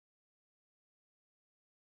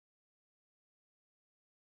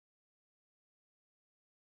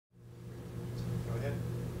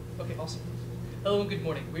awesome. Hello and good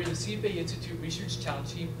morning. We are the CFA Institute Research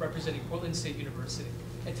Challenge Team representing Portland State University.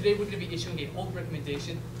 And today we're going to be issuing a hold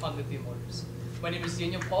recommendation on lithium motors. My name is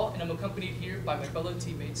Daniel Paul, and I'm accompanied here by my fellow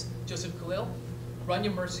teammates, Joseph Khalil,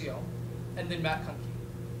 Rania Murcio, and then Matt Kunke.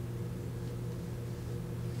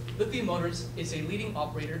 Lithium Motors is a leading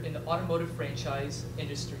operator in the automotive franchise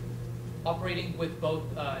industry, operating with both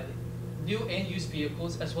new and used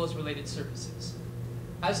vehicles as well as related services.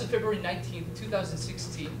 As of February 19,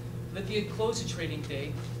 2016, Lithia closed the trading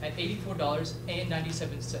day at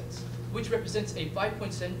 $84.97, which represents a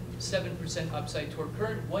 5.7% upside to our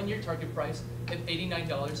current one-year target price of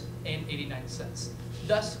 $89.89.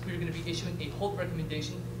 Thus, we're going to be issuing a hold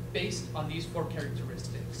recommendation based on these four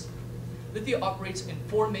characteristics. Lithia operates in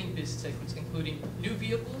four main business segments, including new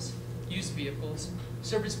vehicles, used vehicles,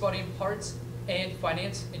 service body and parts, and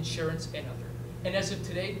finance, insurance, and other. And as of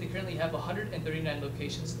today, they currently have 139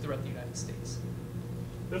 locations throughout the United States.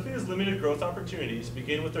 Lithia's limited growth opportunities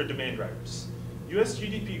begin with their demand drivers. U.S.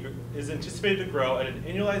 GDP is anticipated to grow at an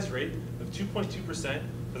annualized rate of 2.2%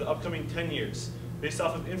 for the upcoming 10 years, based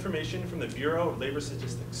off of information from the Bureau of Labor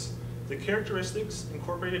Statistics. The characteristics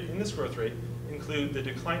incorporated in this growth rate include the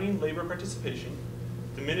declining labor participation,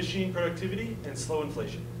 diminishing productivity, and slow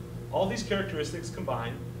inflation. All these characteristics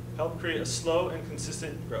combined help create a slow and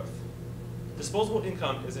consistent growth. Disposable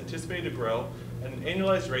income is anticipated to grow at an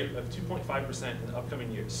annualized rate of 2.5% in the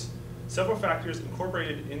upcoming years. Several factors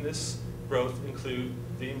incorporated in this growth include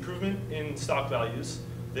the improvement in stock values,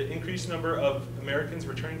 the increased number of Americans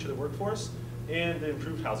returning to the workforce, and the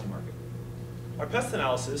improved housing market. Our pest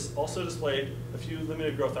analysis also displayed a few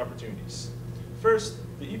limited growth opportunities. First,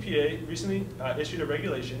 the EPA recently issued a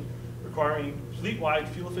regulation requiring fleet-wide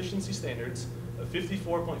fuel efficiency standards of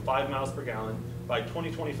 54.5 miles per gallon by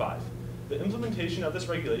 2025. The implementation of this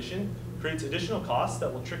regulation creates additional costs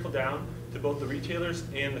that will trickle down to both the retailers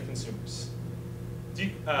and the consumers.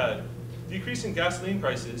 Decreasing gasoline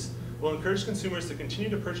prices will encourage consumers to continue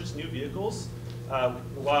to purchase new vehicles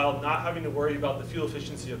while not having to worry about the fuel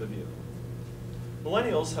efficiency of the vehicle.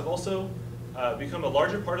 Millennials have also become a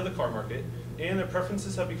larger part of the car market, and their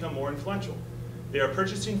preferences have become more influential. They are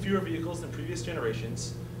purchasing fewer vehicles than previous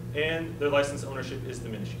generations, and their license ownership is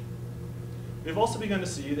diminishing. We've also begun to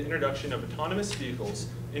see the introduction of autonomous vehicles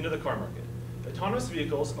into the car market. Autonomous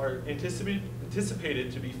vehicles are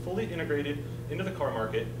anticipated to be fully integrated into the car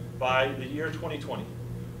market by the year 2020.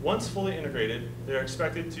 Once fully integrated, they are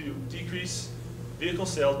expected to decrease vehicle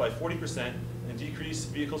sales by 40% and decrease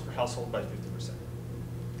vehicles per household by 50%.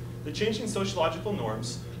 The changing sociological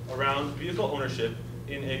norms around vehicle ownership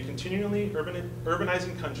in a continually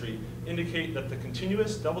urbanizing country indicate that the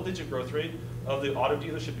continuous double-digit growth rate of the auto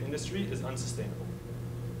dealership industry is unsustainable.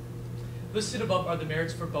 Listed above are the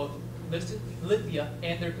merits for both Lithia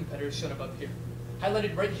and their competitors shown above here.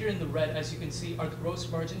 Highlighted right here in the red, as you can see, are the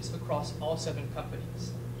gross margins across all 7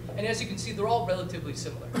 companies. And as you can see, they're all relatively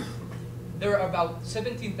similar. There are about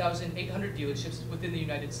 17,800 dealerships within the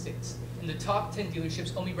United States, and the top 10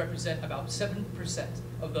 dealerships only represent about 7%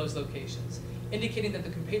 of those locations, indicating that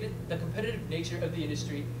the competitive nature of the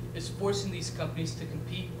industry is forcing these companies to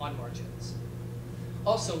compete on margins.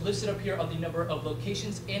 Also listed up here are the number of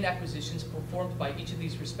locations and acquisitions performed by each of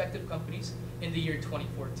these respective companies in the year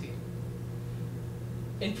 2014.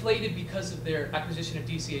 Inflated because of their acquisition of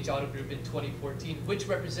DCH Auto Group in 2014, which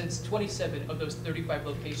represents 27 of those 35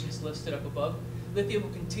 locations listed up above, Lithia will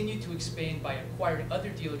continue to expand by acquiring other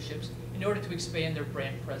dealerships in order to expand their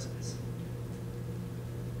brand presence.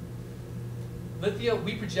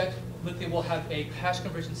 We project Lithia will have a cash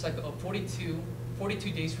conversion cycle of 42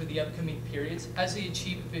 days for the upcoming periods as they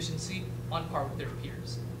achieve efficiency on par with their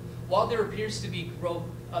peers. While there appears to be growth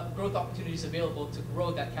opportunities available to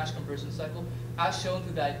grow that cash conversion cycle, as shown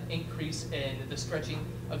through that increase in the stretching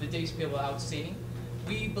of the days payable outstanding,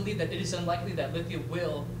 we believe that it is unlikely that Lithia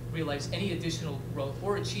will realize any additional growth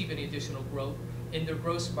or achieve any additional growth in their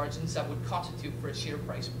gross margins that would constitute for a share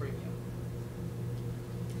price premium.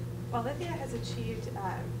 While Lithia has achieved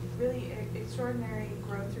really extraordinary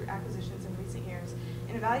growth through acquisitions in recent years,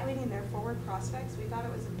 in evaluating their forward prospects, we thought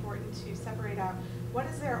it was important to separate out what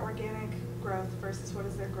is their organic growth versus what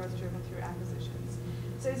is their growth driven through acquisitions.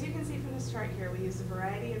 So as you can see from this chart here, we use a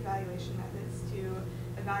variety of valuation methods to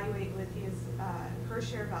evaluate Lithia's per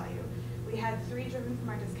share value. We had 3 driven from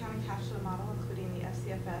our discounted cash flow model, including the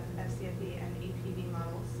FCFF, FCFE, and APV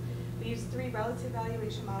models. We used 3 relative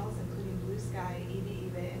valuation models, including Blue Sky,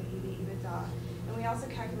 EV/EBIT, and EV/EBITDA, and we also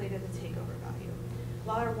calculated the takeover value.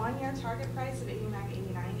 While our one-year target price of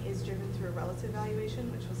 $89.89 is driven through a relative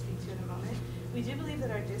valuation, which we'll speak to in a moment, we do believe that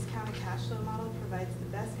our discounted cash flow model provides the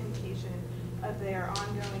best indication of their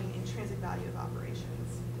ongoing intrinsic value of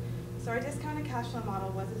operations. So our discounted cash flow model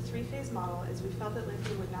was a three-phase model, as we felt that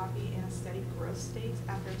Lithia would not be in a steady growth state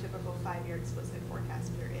after a typical 5-year explicit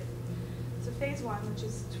forecast period. So phase one, which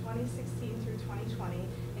is 2016 through 2020,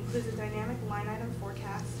 includes a dynamic line item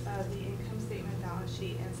forecast of the income statement, balance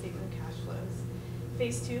sheet, and statement of cash flows.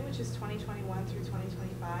 Phase two, which is 2021 through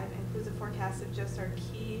 2025, includes a forecast of just our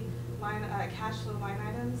key cash flow line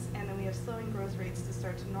items, and then we have slowing growth rates to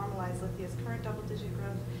start to normalize Lithia's current double-digit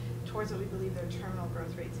growth towards what we believe their terminal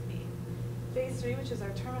growth rate to be. Phase three, which is our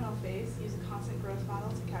terminal phase, use a constant growth model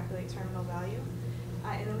to calculate terminal value.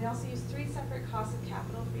 And then we also use 3 separate costs of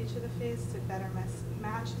capital for each of the phases to better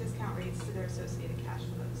match discount rates to their associated cash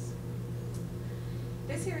flows.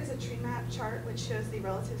 This here is a tree map chart which shows the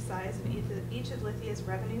relative size of each of Lithia's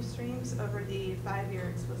revenue streams over the 5-year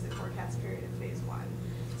explicit forecast period of phase one.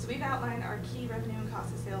 So we've outlined our key revenue and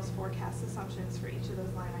cost of sales forecast assumptions for each of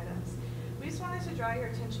those line items. We just wanted to draw your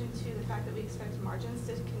attention to the fact that we expect margins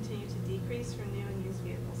to continue to decrease from new and used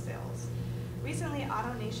vehicle sales. Recently,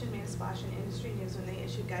 AutoNation made a splash in industry news when they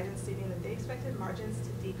issued guidance stating that they expected margins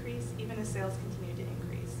to decrease even as sales continue to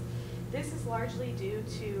increase. This is largely due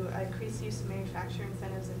to increased use of manufacturer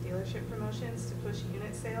incentives and dealership promotions to push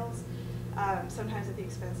unit sales, sometimes at the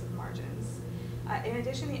expense of margins. In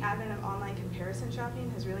addition, the advent of online comparison shopping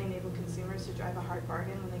has really enabled consumers to drive a hard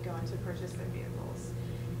bargain when they go in to purchase their vehicles.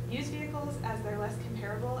 Used vehicles, as they're less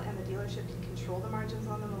comparable and the dealership can control the margins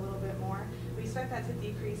on them a little bit more, we expect that to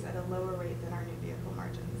decrease at a lower rate than our new vehicle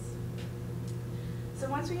margins. So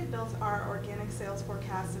once we had built our organic sales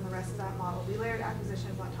forecast and the rest of that model, we layered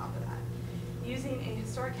acquisitions on top of that. Using a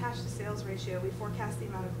historic cash to sales ratio, we forecast the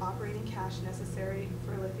amount of operating cash necessary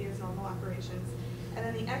for Lithia's normal operations, and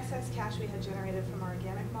then the excess cash we had generated from our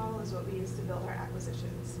organic model is what we used to build our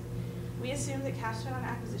acquisitions. We assumed that cash spent on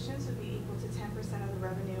acquisitions would be equal to 10% of the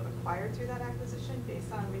revenue acquired through that acquisition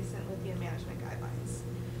based on recent lithium management guidelines.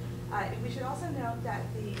 We should also note that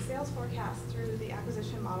the sales forecast through the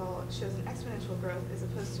acquisition model shows an exponential growth as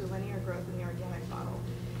opposed to a linear growth in the organic model.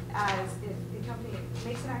 As if the company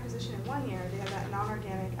makes an acquisition in 1 year, they have that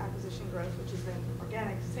non-organic acquisition growth, which is then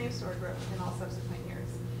organic same-store growth in all subsequent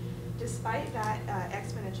years. Despite that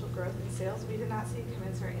exponential growth in sales, we did not see a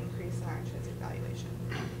commensurate increase in our intrinsic valuation.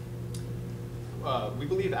 We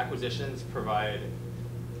believe acquisitions provide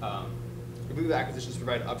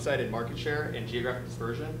upside in market share and geographic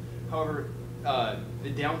dispersion. However, the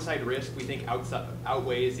downside risk we think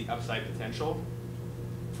outweighs the upside potential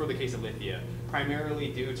for the case of Lithia,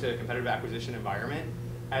 primarily due to a competitive acquisition environment,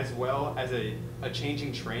 as well as a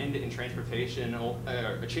changing trend in transportational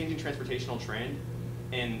trend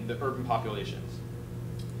in the urban populations,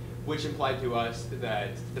 which implied to us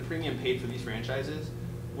that the premium paid for these franchises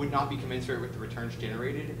would not be commensurate with the returns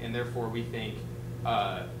generated, and therefore we think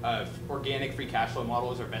organic free cash flow model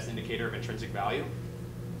is our best indicator of intrinsic value.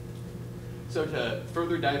 So to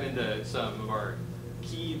further dive into some of our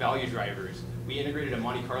key value drivers, we integrated a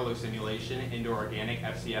Monte Carlo simulation into our organic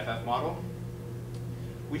FCFF model.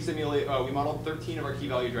 We modeled 13 of our key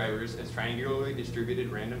value drivers as triangularly distributed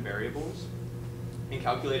random variables and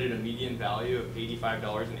calculated a median value of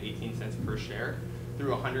 $85.18 per share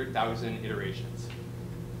through 100,000 iterations.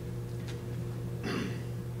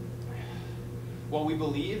 While we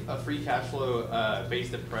believe a free cash flow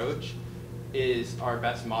based approach is our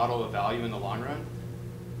best model of value in the long run,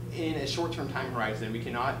 in a short-term time horizon, we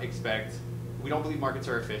don't believe markets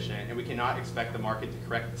are efficient, and we cannot expect the market to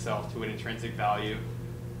correct itself to an intrinsic value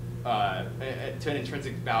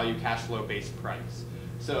cash flow based price.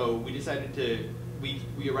 So we decided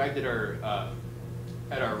we arrived at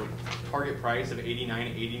our target price of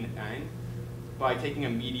 $89.89 by taking a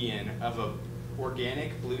median of a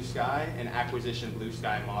organic blue sky and acquisition blue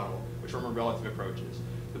sky model, which are more relative approaches.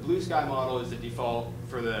 The blue sky model is the default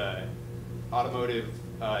for the automotive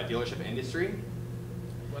dealership industry.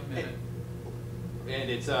 1 minute.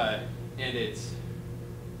 It's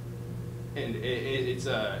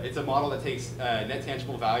a model that takes net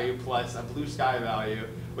tangible value plus a blue sky value,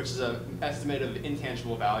 which is an estimate of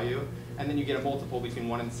intangible value, and then you get a multiple between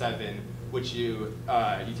 1 and 7, which you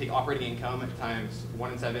take operating income times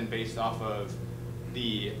 1 and 7 based off of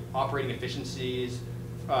the operating efficiencies,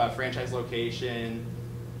 franchise location,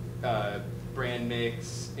 brand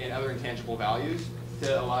mix, and other intangible values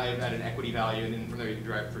to arrive at an equity value, and then from there you can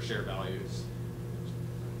derive per share values.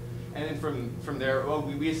 And then from there,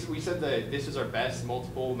 we said that this is our best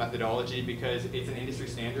multiple methodology because it's an industry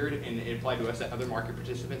standard and it applied to us that other market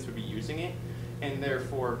participants would be using it, and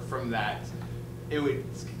therefore from that, it would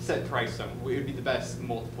set price some. It would be the best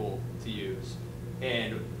multiple to use.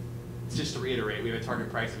 And just to reiterate, we have a target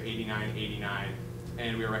price of $89.89,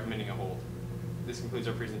 and we are recommending a hold. This concludes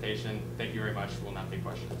our presentation. Thank you very much. We'll now take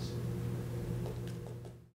questions.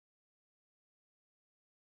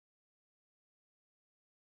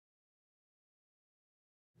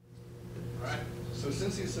 All right. So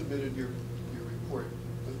since you submitted your report,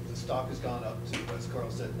 the stock has gone up to, as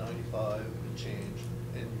Carl said, 95 and change.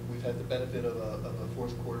 And we've had the benefit of a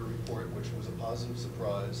fourth quarter report, which was a positive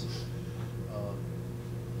surprise.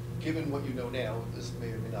 Given what you know now, this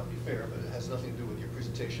may or may not be fair, but it has nothing to do with your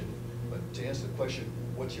presentation. But to answer the question,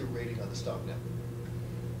 what's your rating on the stock now?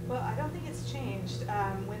 Well, I don't think it's changed.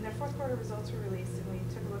 When their fourth quarter results were released and we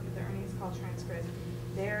took a look at the earnings call transcript,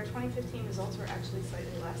 their 2015 results were actually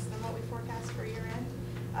slightly less than what we forecast for year end,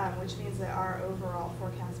 which means that our overall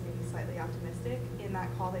forecast may be slightly optimistic. In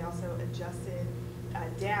that call, they also adjusted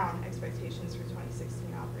down expectations for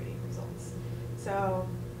 2016 operating results. So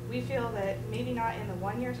we feel that maybe not in the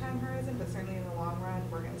 1 year time horizon, but certainly in the long run,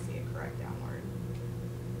 we're going to see a correct downward.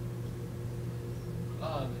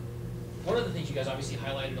 One of the things you guys obviously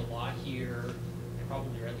highlighted a lot here, and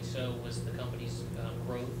probably rightly so, was the company's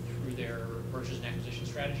growth through their mergers and acquisition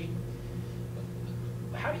strategy.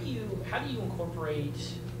 How do you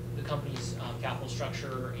incorporate the company's capital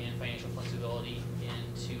structure and financial flexibility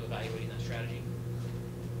into evaluating that strategy?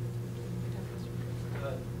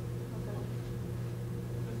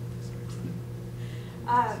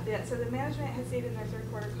 Yeah, so the management had stated in their third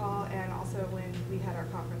quarter call and also when we had our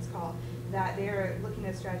conference call that they're looking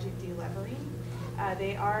at a strategy of delevering.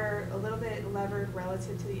 They are a little bit levered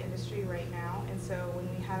relative to the industry right now, and so when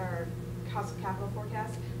we had our cost of capital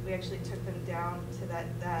forecast, we actually took them down to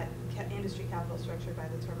that industry capital structure by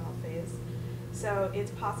the terminal phase. So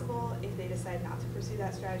it's possible if they decide not to pursue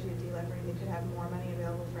that strategy of delevering, they could have more money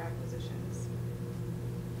available for acquisitions.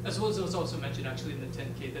 As well as it was also mentioned actually in the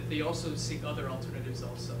 10K that they also seek other alternatives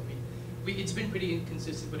also. I mean, it's been pretty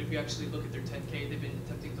inconsistent, but if you actually look at their 10K, they've been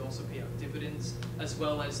attempting to also pay out dividends, as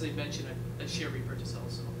well as they mentioned a share repurchase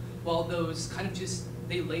also. While those kind of just,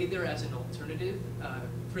 they lay there as an alternative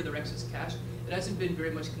for their excess cash, it hasn't been very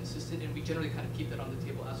much consistent, and we generally kind of keep that on the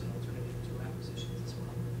table as an alternative to acquisitions as well.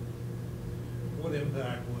 What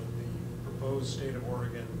impact would the proposed state of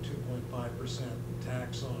Oregon 2.5%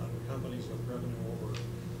 tax on companies with revenue over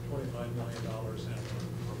 $25 million have on?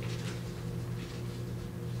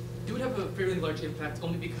 It would have a fairly large impact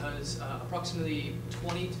only because approximately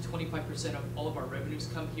 20 to 25% of all of our revenues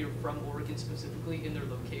come here from Oregon specifically in their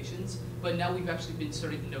locations. But now we've actually been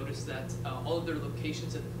starting to notice that all of their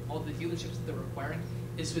locations and all the dealerships that they're acquiring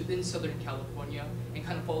is within Southern California and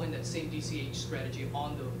kind of following that same DCH strategy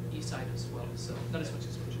on the east side as well. So not as much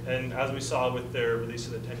exposure. And as we saw with their release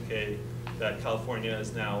of the 10K, that California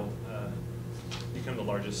has now become the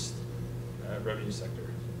largest revenue sector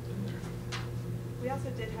in there. We also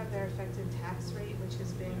did have their effective tax rate, which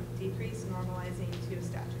has been decreased, normalizing to a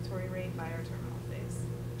statutory rate by our terminal phase.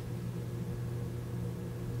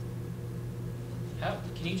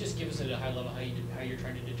 Can you just give us at a high level how you're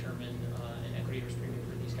trying to determine an equity risk premium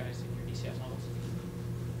for these guys in your DCF models?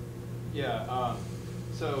 Yeah,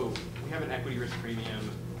 so we have an equity risk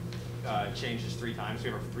premium changes 3 times.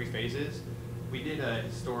 We have our 3 phases. We did a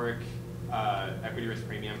historic equity risk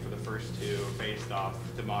premium for the first 2 based off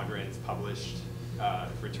DeModrin's published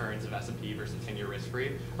returns of S&P versus 10-year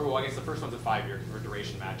risk-free. Or well, I guess the first one's a 5-year for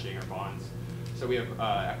duration matching our bonds. So we have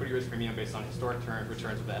equity risk premium based on historic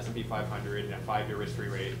returns of the S&P 500 and a 5-year risk-free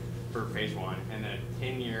rate for phase 1, and then a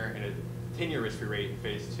 10-year risk-free rate in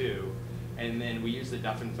phase 2. And then we use the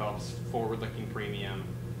Duff & Phelps forward-looking premium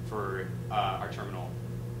for our terminal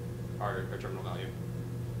value.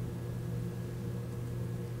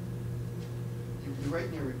 You write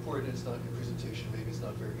in your report, and it's not in your presentation, maybe it's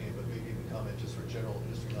not fair game, but maybe you can comment just for general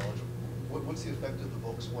industry knowledge. What's the effect of the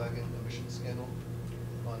Volkswagen emissions scandal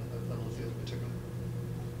on Lithia in particular?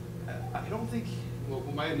 I don't think, well,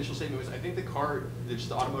 my initial statement was I think the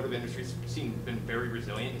automotive industry's been very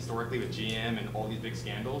resilient historically with GM and all these big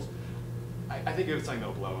scandals. I think it's something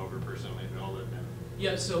they'll blow over personally, but I'll let them.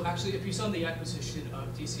 Yeah, so actually if you saw the acquisition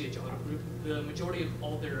of DCH Auto Group, the majority of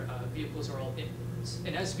all their vehicles are all imports.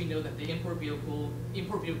 And as we know that the import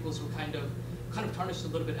vehicles were kind of tarnished a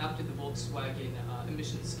little bit after the Volkswagen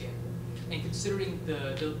emissions scandal. And considering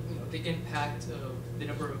the impact of the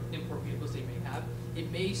number of import vehicles they may have,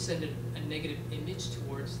 it may send a negative image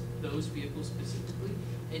towards those vehicles specifically,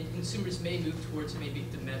 and consumers may move towards maybe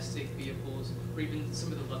domestic vehicles or even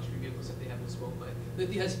some of the luxury vehicles that they have as well. But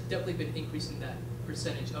Lithia has definitely been increasing that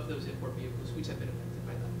percentage of those import vehicles, which have been affected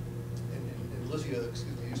by that. And Lithia,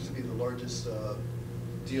 used to be the largest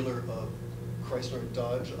dealer of Chrysler and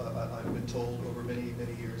Dodge, I've been told, over many,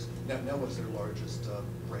 many years. Now what's their largest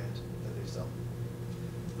brand that they sell?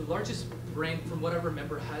 the largest brand, from what I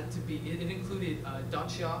remember, had to be, it included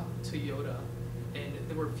Dacia, Toyota, and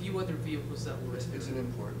there were a few other vehicles that were in there. It's an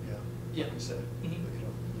import, yeah. Yeah. Like you said, but Mhm. you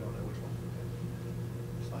don't know which one.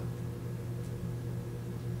 Okay. It's fine.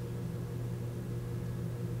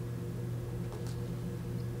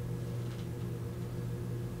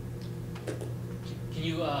 Can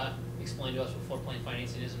you explain to us what floor plan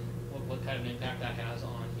financing is and what kind of impact that has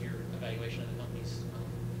on your evaluation of the company's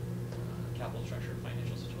capital structure and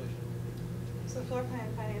financial situation? So floor plan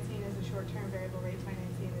financing is a short-term variable rate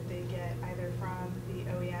financing that they get either from the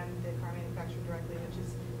OEM, the car manufacturer directly, which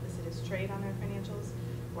is listed as trade on their financials,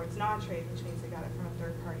 or it's non-trade, which means they got it from a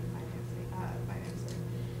third-party financer.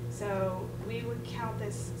 So we would count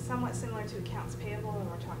this somewhat similar to accounts payable when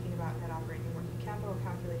we're talking about net operating working capital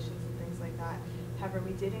calculations and things like that. However,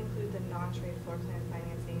 we did include the non-trade floor plan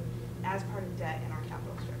financing as part of debt in our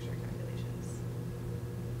capital structure calculations.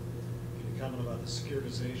 Can you comment about the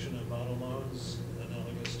securitization of auto loans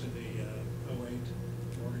analogous to the 08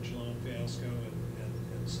 mortgage loan fiasco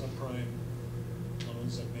and subprime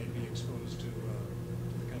loans that may be exposed to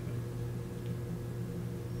the company?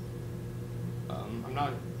 I'm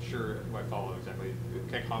not sure if I follow exactly.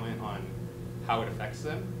 Can I comment on how it affects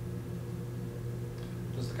them?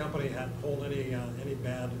 Does the company hold any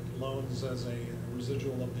bad loans as a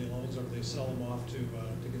residual of the loans, or do they sell them off to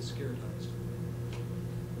get securitized?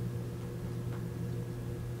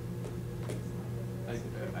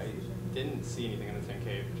 I didn't see anything in the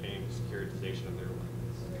 10K pertaining to securitization of their loans.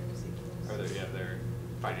 Or their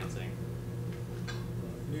financing.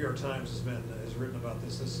 New York Times has written about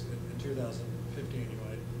this. In 2015, you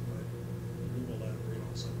might Google that and read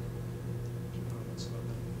on some comments about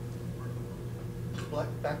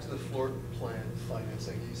that. Back to the floor plan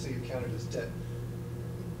financing, you say you count it as debt.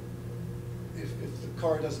 If the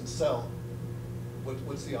car doesn't sell,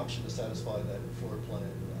 what's the option to satisfy that floor plan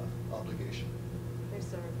obligation? They're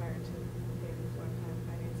still required to pay the floor plan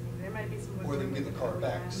financing. There might be some. Or they can give the car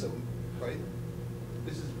back, OEM. so, right?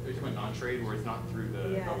 This is, are you talking about non-trade where it's not through the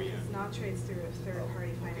Yeah, OEM? it's not trades through a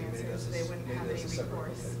third-party Oh, okay, maybe financer, that's so a they s- wouldn't maybe have that's any a separate,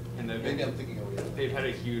 recourse. okay. And Maybe I'm thinking OEM. They've had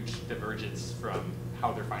a huge divergence from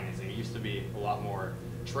how they're financing. It used to be a lot more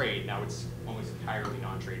trade. Now it's almost entirely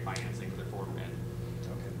non-trade financing for their floor plan.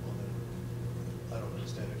 Okay, well then, I don't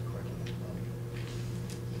understand it correctly.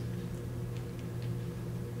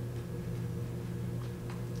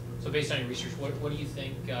 So based on your research, what do you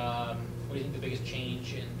think? What do you think the biggest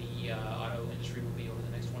change in the auto industry will be over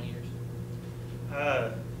the next 20 years?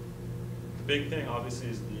 The big thing, obviously,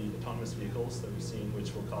 is the autonomous vehicles that we've seen,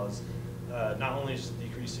 which will cause not only just a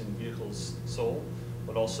decrease in vehicles sold,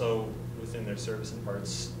 but also within their service and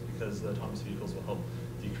parts, because the autonomous vehicles will help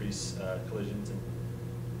decrease collisions and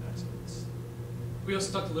accidents. We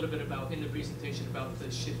also talked a little bit about, in the presentation, about the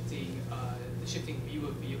shifting view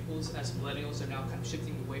of vehicles as millennials are now kind of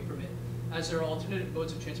shifting away from it. As there are alternative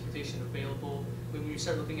modes of transportation available, when you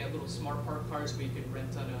start looking at little smart park cars where you can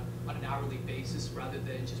rent on an hourly basis rather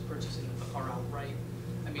than just purchasing a car outright,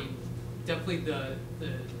 I mean, definitely the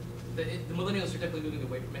millennials are definitely moving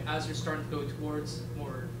away from it as they're starting to go towards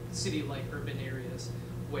more city-like urban areas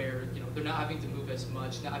where they're not having to move as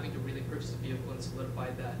much, not having to really purchase a vehicle and solidify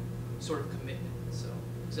that sort of commitment. So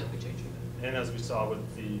it's definitely changing that. And as we saw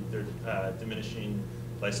with their diminishing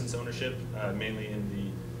license ownership, mainly in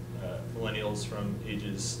the millennials from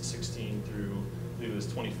ages 16 through, I believe it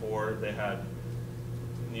was 24, they had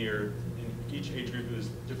in each age group, it was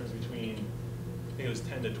difference between, I think it was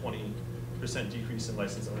 10 to 20% decrease in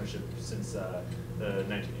license ownership since the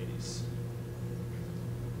 1980s.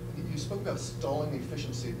 You spoke about stalling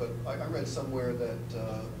efficiency, but I read somewhere that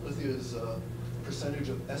Lithia's percentage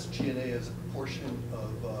of SG&A as a proportion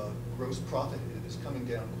of gross profit is coming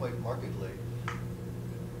down quite markedly.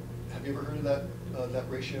 Have you ever heard of that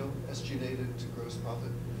ratio, SG&A to gross profit?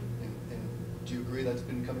 And do you agree that's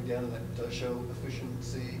been coming down and that does show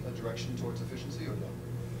efficiency, a direction towards efficiency, or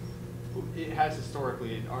no? It has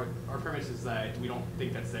historically. Our premise is that we don't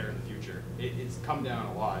think that's there in the future. It's come down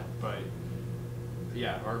a lot, but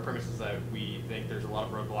yeah, our premise is that we think there's a lot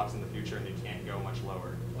of roadblocks in the future and they can't go much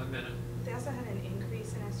lower. 1 minute. They also had an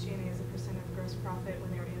increase in SG&A as a percent of gross profit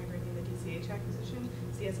when they were integrating the DCH acquisition.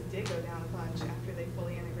 So yes, it did go down a bunch after they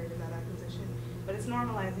fully integrated that acquisition. But it's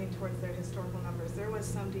normalizing towards their historical numbers. There was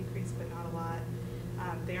some decrease, but not a lot.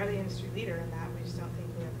 They are the industry leader in that. We just don't think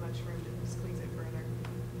we have much room to squeeze it further.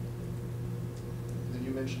 Then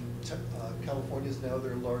you mentioned California is now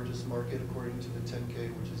their largest market according to the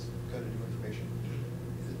 10K, which is kind of new information.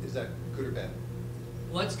 Is that good or bad?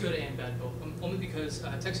 Well, that's good and bad both. Only because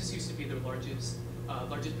Texas used to be their largest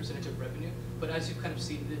percentage of revenue, but as you've kind of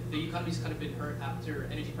seen, the economy's kind of been hurt after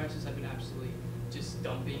energy prices have been absolutely just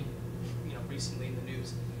dumping, recently in the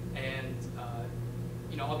news. And,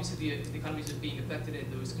 obviously the economy is being affected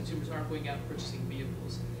and those consumers aren't going out purchasing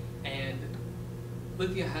vehicles. And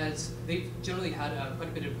Lithia they've generally had quite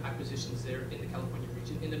a bit of acquisitions there in the California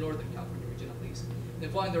region, in the Northern California region at least. And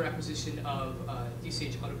then following their acquisition of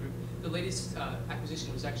DCH Auto Group, the latest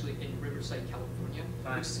acquisition was actually in Riverside, California,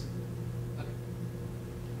 which